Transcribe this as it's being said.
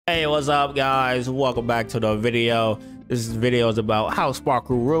Hey, what's up, guys? Welcome back to the video. This video is about how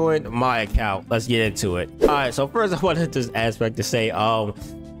Sparkle ruined my account. Let's get into it. All right, so first I wanted this aspect to say,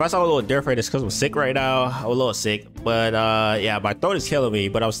 first I'm a little different. It's because I'm sick right now. I'm a little sick, but yeah, my throat is killing me,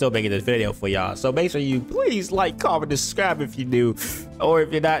 but I'm still making this video for y'all. So make sure you please like, comment, and subscribe if you do, or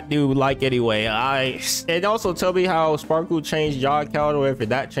if you're not new, like anyway. And also tell me how Sparkle changed your account, or if it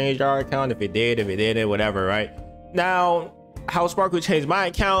not changed your account, if it did, if it didn't, whatever, right? Now, how Sparkle changed my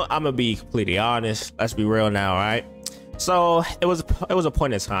account, I'm gonna be completely honest. Let's be real now, right? So it was a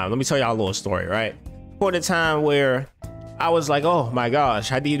point in time. Let me tell y'all a little story, right? Point in time where I was like, oh my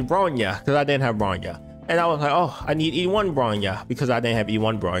gosh, I need Bronya because I didn't have Bronya. And I was like, oh, I need E1 Bronya because I didn't have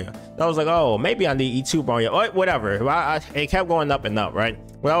E1 Bronya. And I was like, oh, maybe I need E2 Bronya, or whatever. It kept going up and up, right?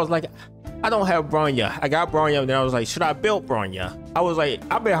 When I was like, I don't have Bronya. I got Bronya, and then I was like, should I build Bronya? I was like,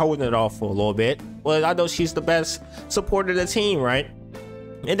 I've been holding it off for a little bit. Well, I know she's the best supporter of the team, right?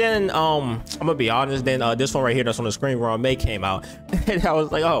 And then I'm gonna be honest, then this one right here that's on the screen, Ron May, came out. And I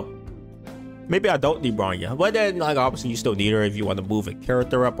was like, oh, maybe I don't need Bronya. But then, like, obviously you still need her if you want to move a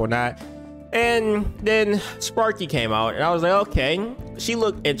character up or not. And then Sparky came out, and I was like, okay, she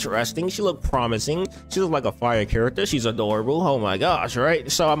looked interesting, she looked promising, she looked like a fire character, she's adorable, oh my gosh,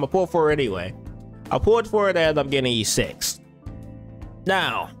 right? So I'm gonna pull for her anyway. I pulled for it and I'm getting E6.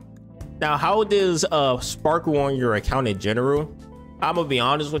 Now how does Sparkle on your account in general? I'm gonna be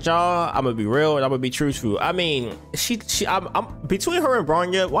honest with y'all, I'm gonna be real, and I'm gonna be truthful. I mean, I'm between her and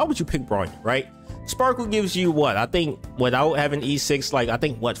Bronya, why would you pick Bronya, right? Sparkle gives you what? I think without having E6, like I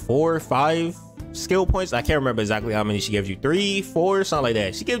think what, 4 or 5 skill points? I can't remember exactly how many she gives you, 3, 4, something like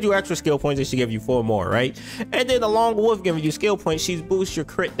that. She gives you extra skill points and she gives you 4 more, right? And then along with giving you skill points, she boosts your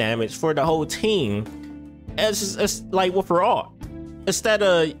crit damage for the whole team. It's like with her art. Instead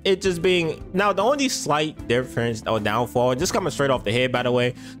of it just being, now the only slight difference or downfall, just coming straight off the head by the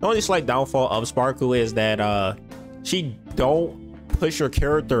way, the only slight downfall of Sparkle is that she don't push your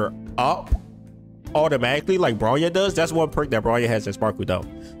character up automatically like Bronya does. That's one perk that Bronya has that Sparkle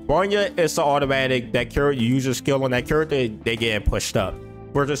don't. Bronya is so automatic that character, you use your skill on that character, they get pushed up.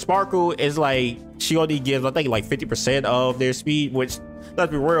 Whereas Sparkle is like, she only gives, I think, like 50% of their speed, which,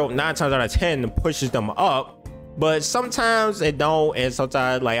 let's be real, 9 times out of 10 pushes them up. But sometimes it don't, and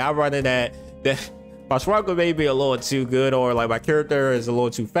sometimes like I run in that my Sparkle may be a little too good, or like my character is a little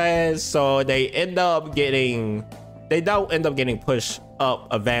too fast, so they don't end up getting pushed up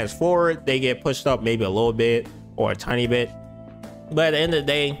advanced forward. They get pushed up maybe a little bit or a tiny bit. But at the end of the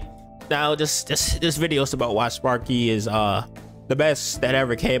day, now this video is about why Sparky is the best that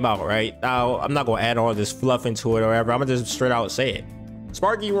ever came out, right? Now I'm not gonna add all this fluff into it or whatever. I'm gonna just straight out say it.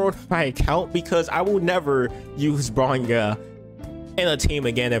 Sparky ruined my account because I will never use Bronya in a team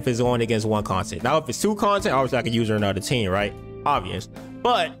again if it's going against one content. Now if it's 2 content, obviously I can use her in another team, right? Obvious.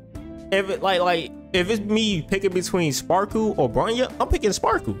 But if it like if it's me picking between Sparkle or Bronya, I'm picking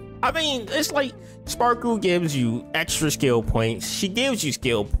Sparkle. I mean, it's like Sparkle gives you extra skill points. She gives you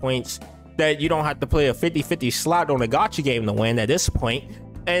skill points that you don't have to play a 50-50 slot on a gacha game to win at this point.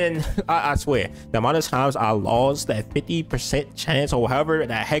 And I swear, the amount of times I lost that 50% chance, or however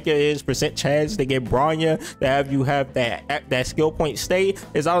that heck it is, percent chance to get Bronya, to have you have that skill point stay,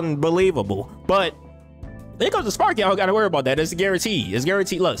 is unbelievable. But when it comes to Sparky, I don't gotta worry about that. It's guaranteed. It's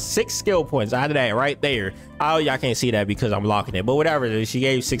guaranteed. Look, 6 skill points out of that right there. Oh, y'all can't see that because I'm locking it, but whatever. She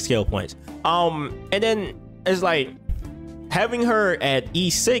gave 6 skill points. And then it's like having her at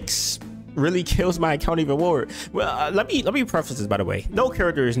E6 really kills my account even more. Well, let me preface this by the way. No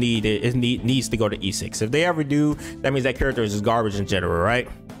character is needs to go to E6. If they ever do, that means that character is just garbage in general, right?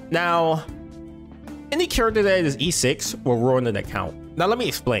 Now, any character that is E6 will ruin an account. Now let me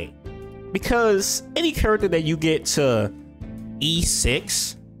explain. Because any character that you get to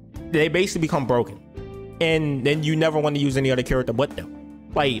E6, they basically become broken, and then you never want to use any other character but them.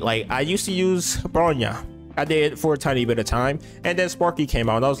 Like I used to use Bronya. I did for a tiny bit of time, and then Sparky came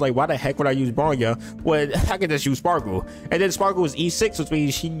out, and I was like, why the heck would I use Bronya when I could just use Sparkle? And then Sparkle was E6, which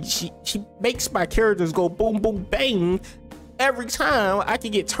means she makes my characters go boom boom bang every time. I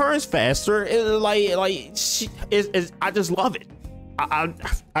can get turns faster. I just love it. I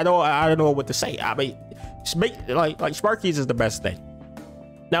don't know what to say. I mean, like Sparky's is the best thing.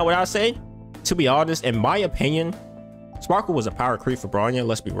 Now, what I say, to be honest, in my opinion, Sparkle was a power creep for Bronya.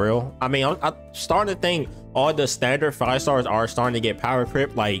 Let's be real. I mean, I'm starting to think all the standard 5-stars are starting to get power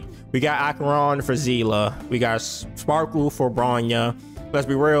creep. Like, we got Acheron for Zila, we got Sparkle for Bronya. Let's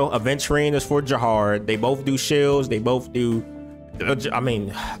be real, Aventurine is for Jahar. They both do shields. They both do. I mean,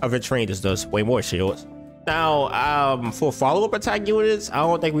 Aventurine just does way more shields. Now, for follow-up attack units, I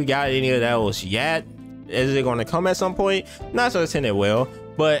don't think we got any of those yet. Is it going to come at some point? Not certain it will.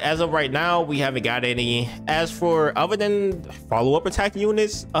 But as of right now, we haven't got any. As for other than follow-up attack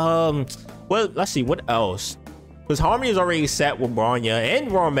units, well, let's see what else. Because Harmony is already set with Bronya and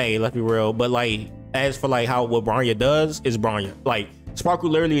Romay, let's be real. But like, as for like how what Bronya does is Bronya. Like Sparkle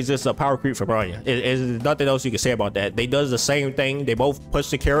literally is just a power creep for Bronya. There's nothing else you can say about that. They does the same thing. They both push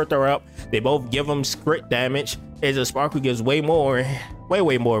the character up. They both give them crit damage. Is a Sparkle gives way more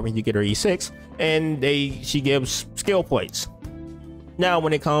when you get her E6, and she gives skill points. Now,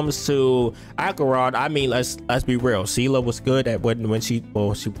 when it comes to Acheron, I mean, let's be real. Seela was good at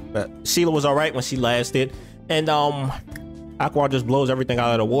Seela was all right when she lasted, and Acheron just blows everything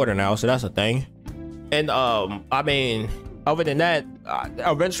out of the water now, so that's a thing. And I mean, other than that,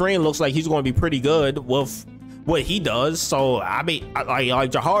 Aventurine looks like he's going to be pretty good with what he does. So I mean,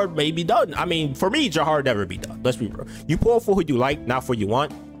 like Jahar may be done. I mean, for me, Jahar never be done. Let's be real. You pull for who you like, not for who you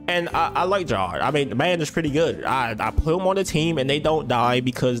want. And I like Jahar. I mean, the man is pretty good. I put him on the team and they don't die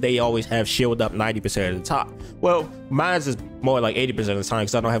because they always have shield up 90% of the time. Well, mine's is more like 80% of the time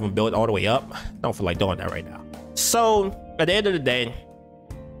because I don't have him built all the way up. I don't feel like doing that right now. So at the end of the day,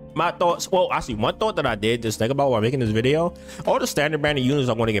 my thoughts, well, actually one thought that I did just think about while making this video, all the standard banded units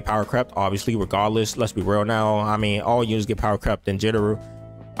are going to get power crept, obviously, regardless. Let's be real now. I mean, all units get power crept in Jitteru.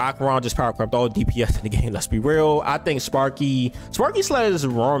 Acheron just power crept all DPS in the game. Let's be real. I think Sparky /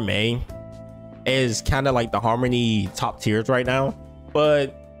 Romay is kind of like the Harmony top tiers right now.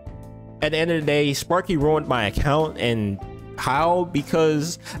 But at the end of the day, Sparky ruined my account. And how?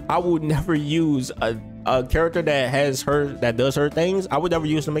 Because I would never use a character that does her things. I would never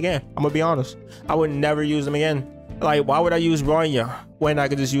use them again. I'm gonna be honest. I would never use them again. Like, why would I use Bronya when I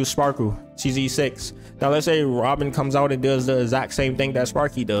could just use Sparkle? She's E6. Now let's say Robin comes out and does the exact same thing that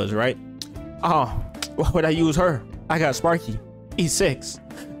Sparky does, right? Why would I use her? I got Sparky E6.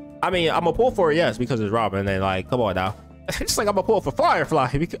 I mean, I'm a pull for it, yes, because it's Robin. And like, come on now. It's like I'm a pull for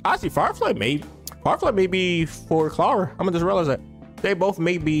Firefly. Because actually, Firefly may be for Clara. I'm gonna just realize that they both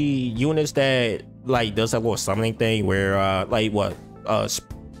may be units that like does that little summoning thing where like what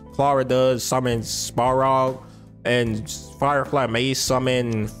Clara does summon Sparrog, and Firefly may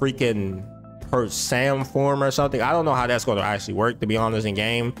summon freaking her Sam form or something. I don't know how that's going to actually work, to be honest, in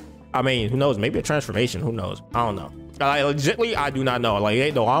game. I mean, who knows? Maybe a transformation. Who knows? I don't know. Like, legitimately, I do not know. Like,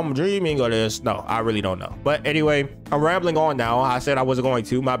 hey, no, I'm dreaming of this. No, I really don't know. But anyway, I'm rambling on now. I said I wasn't going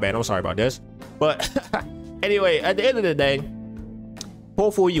to. My bad. I'm sorry about this. But anyway, at the end of the day,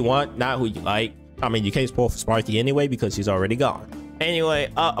 pull for who you want, not who you like. I mean, you can't pull for Sparky anyway because she's already gone.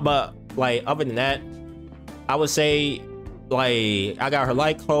 Anyway, but like other than that, I would say like I got her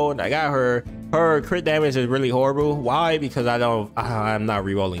light code. I got her crit damage is really horrible. Why? Because I'm not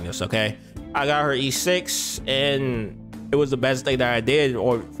re-rolling this. Okay, I got her E6 and it was the best thing that I did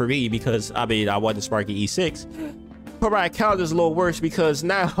for me because I mean I wanted Sparky E6. But my account is a little worse because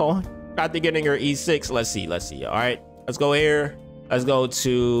now after getting her E6, let's see. All right, let's go here. Let's go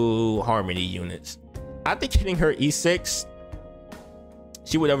to Harmony units. After getting her E6,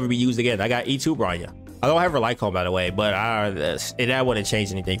 she would never be used again. I got E2 Bronya. I don't have her light cone, by the way, but that wouldn't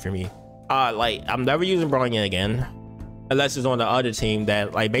change anything for me. Like, I'm never using Bronya again, unless it's on the other team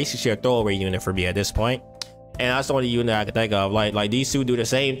that, like, basically a throwaway unit for me at this point. And that's the only unit I can think of. Like these two do the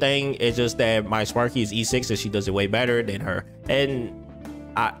same thing. It's just that my Sparky is E6 and she does it way better than her. And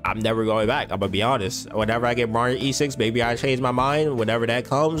I'm never going back. I'm gonna be honest. Whenever I get Bronya E6, maybe I change my mind. Whenever that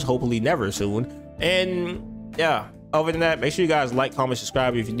comes, hopefully never soon. And yeah, other than that, make sure you guys like, comment,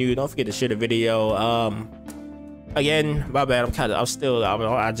 subscribe if you're new. Don't forget to share the video. Again, my bad.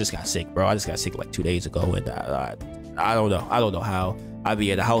 I just got sick, bro. I just got sick like 2 days ago, and I don't know how I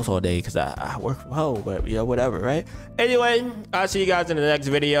be in the house all day because I work from home, but you know, whatever, right? Anyway, I'll see you guys in the next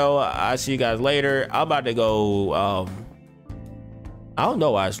video. I'll see you guys later. I'm about to go I don't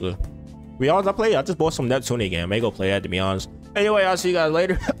know, actually. To be honest, I just bought some Neptune again. I may go play that, to be honest. Anyway, I'll see you guys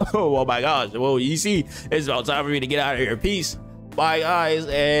later. Oh my gosh. Well, you see, it's about time for me to get out of here. Peace. Bye, guys.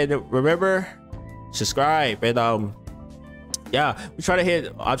 And remember, subscribe. And yeah, I'll try to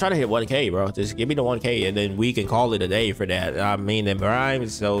hit 1K, bro. Just give me the 1K and then we can call it a day for that. I mean, it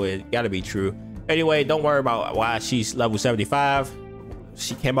rhymes, so it gotta be true. Anyway, don't worry about why she's level 75.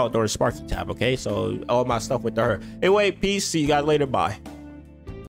 She came out during Sparky tab, okay? So all my stuff with her. Anyway, peace. See you guys later. Bye.